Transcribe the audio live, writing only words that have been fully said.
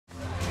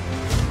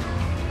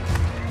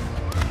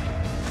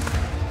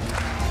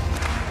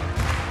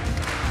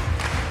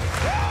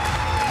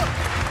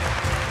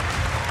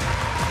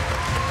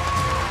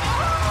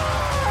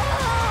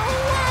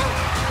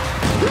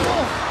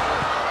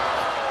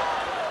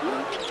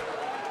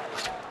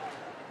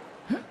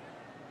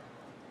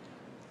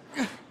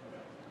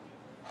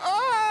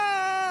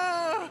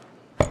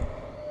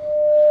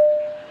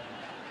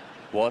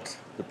What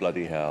the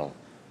bloody hell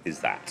is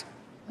that?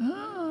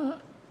 Oh,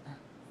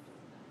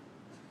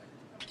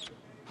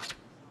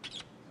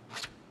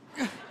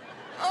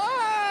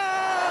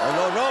 Oh,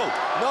 no.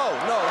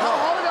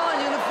 hold on,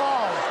 you're gonna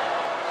fall.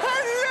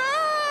 Hello!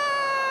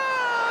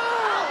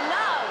 Oh,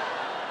 no!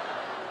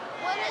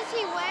 What is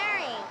he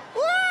wearing?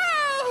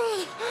 Wow!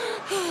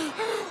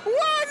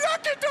 Wow,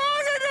 look at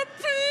all of the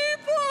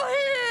people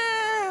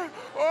here!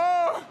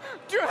 Oh,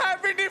 do you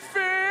have any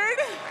food?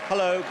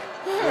 Hello.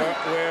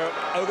 We're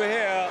over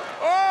here.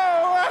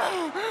 Oh,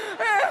 wow.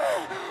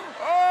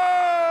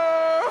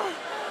 Oh,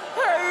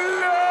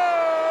 hello!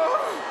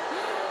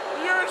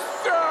 You're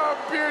so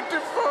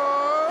beautiful!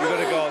 You're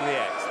gonna go on the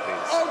X,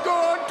 please. I'll go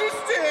on the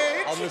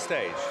stage. On the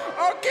stage.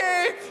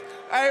 Okay,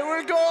 I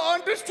will go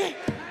on the stage.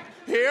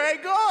 Here I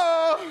go.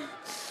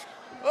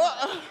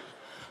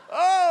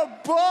 Oh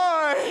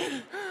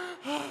boy.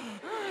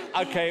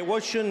 Okay,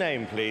 what's your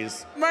name,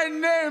 please? My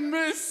name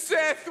is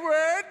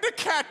Sethward the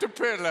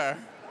caterpillar.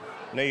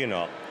 No, you're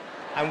not.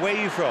 And where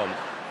are you from?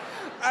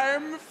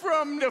 I'm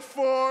from the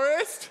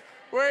forest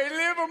where I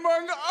live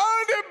among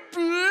all the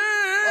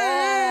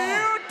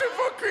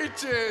beautiful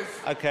creatures.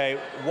 Okay,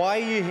 why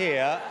are you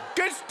here?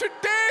 Because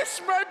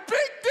today's my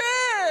big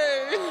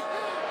day.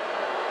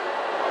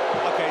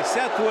 Okay,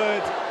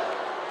 Sethward,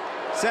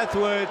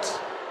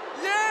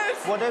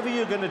 Yes. whatever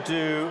you're gonna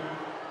do,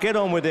 get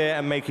on with it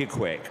and make it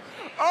quick.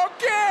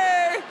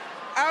 Okay.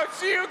 I'll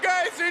see you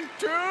guys in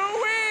 2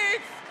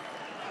 weeks.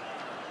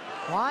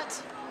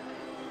 What?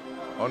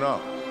 Oh no.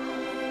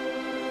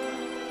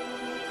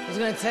 He's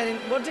gonna turn in.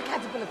 What did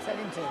caterpillar turn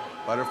into?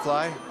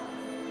 Butterfly?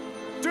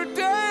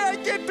 Today I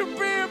get to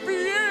be a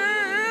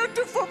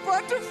beautiful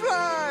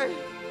butterfly.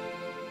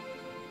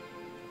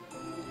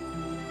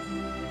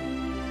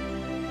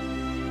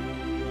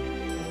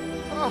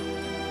 Oh.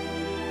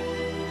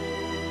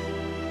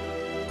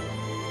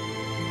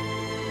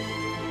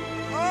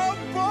 Oh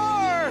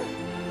boy!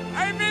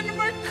 I'm in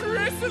my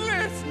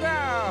chrysalis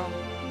now.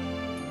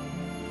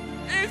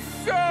 It's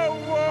so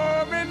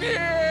warm in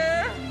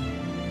here.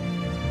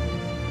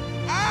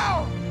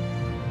 Ow!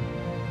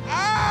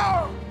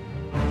 Ow!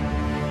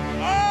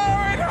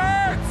 Oh, it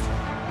hurts!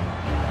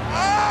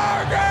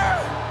 Oh,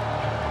 God!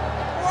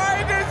 Why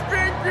does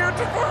being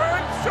beautiful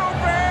hurt so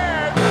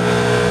bad?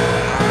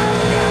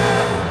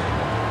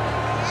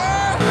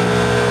 Oh,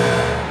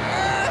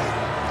 God!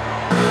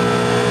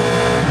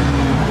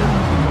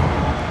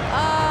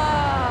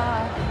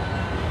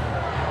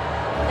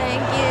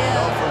 Thank you.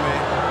 No for me.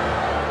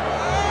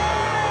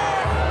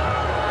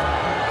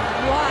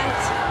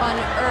 What on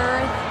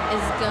earth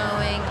is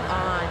going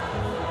on?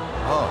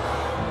 Oh.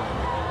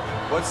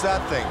 What's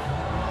that thing?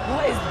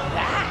 What is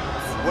that?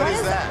 What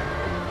is that?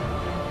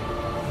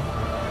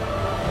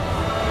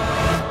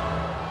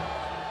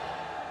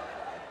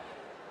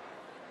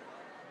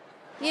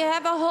 You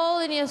have a hole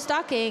in your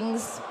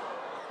stockings.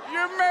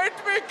 You made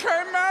me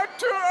come out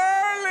too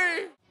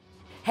early!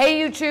 Hey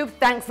YouTube,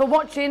 thanks for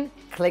watching.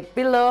 Click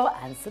below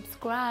and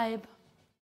subscribe.